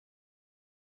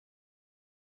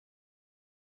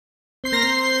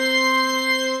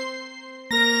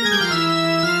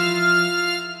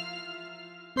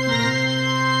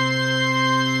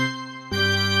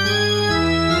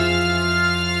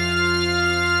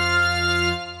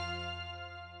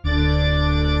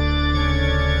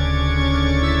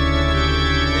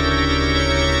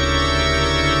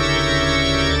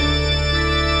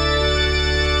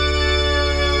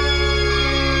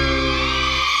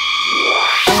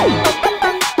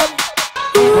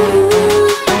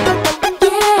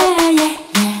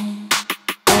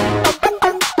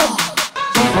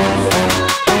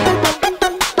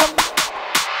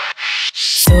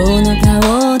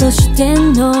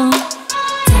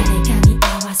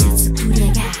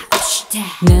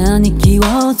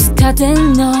風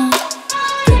の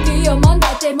首をもな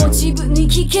でも自分に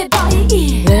聞けばい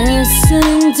い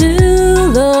Listen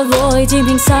to the voice deep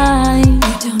inside You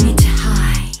don't need to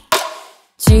hide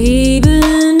自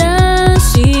分ら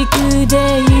しく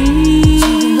でい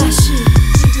い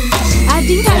I've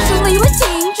been casually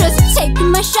waiting just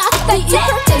taking my shot But you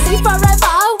protect me forever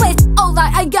with all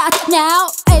that I got Now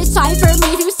it's time for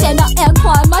me to stand up and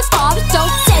climb my spot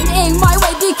Don't stand in my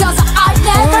way because I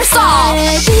never saw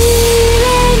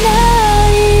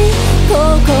心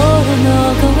の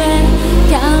声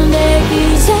完璧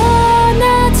じゃな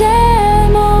くて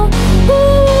も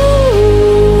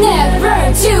Never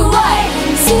too late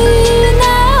素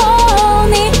直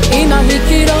に今生き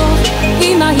ろ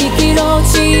今生きろ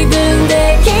自分で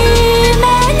決め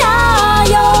な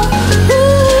よ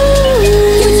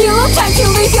You have time to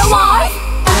live your life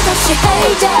私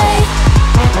HeyDay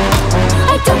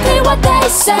I don't care what they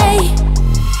say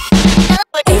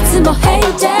いつも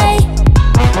HeyDay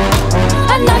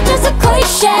I'm not just a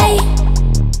cliche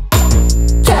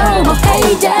今日も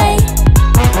HeyDay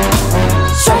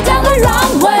Straight down the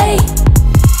runway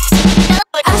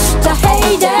明日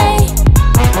HeyDay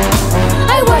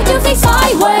I want to think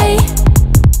my way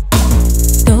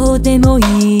どうでも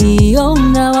いい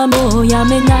女はもうや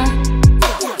めな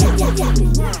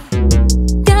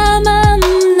我慢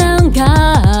なん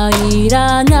かい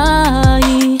らな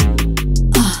い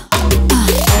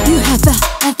You have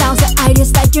a thousand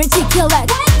ideas that you're articulate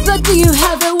But do you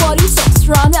have the what it takes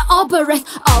to run and operate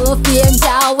All of the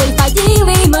down with my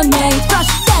daily money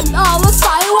Brush them all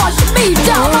aside watch me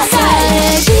down my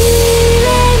day 切れ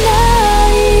な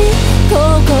い心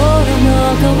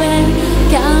の声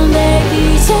完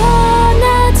璧じゃな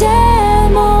くて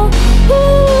も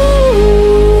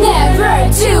Never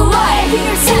too late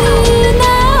素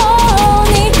直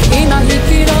に今生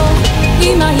きろ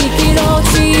今生きろ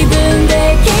自分で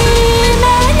決め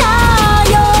な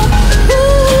よ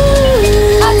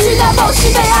あっちだ帽子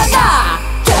であんな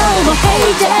今日も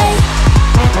HeyDay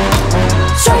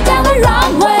Straight down the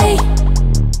runway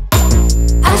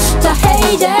明日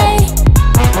HeyDay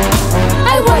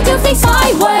I want to think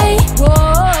my way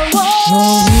もう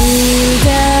無駄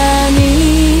に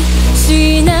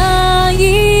しな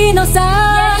いの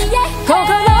さ心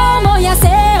も痩せ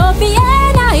怯え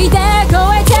ないで超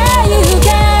えてゆけ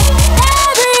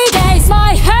Every day's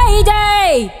my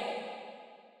HeyDay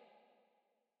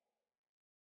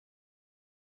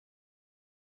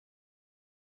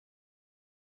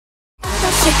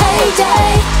私 HeyDay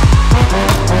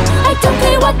I don't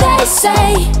care what they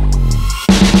say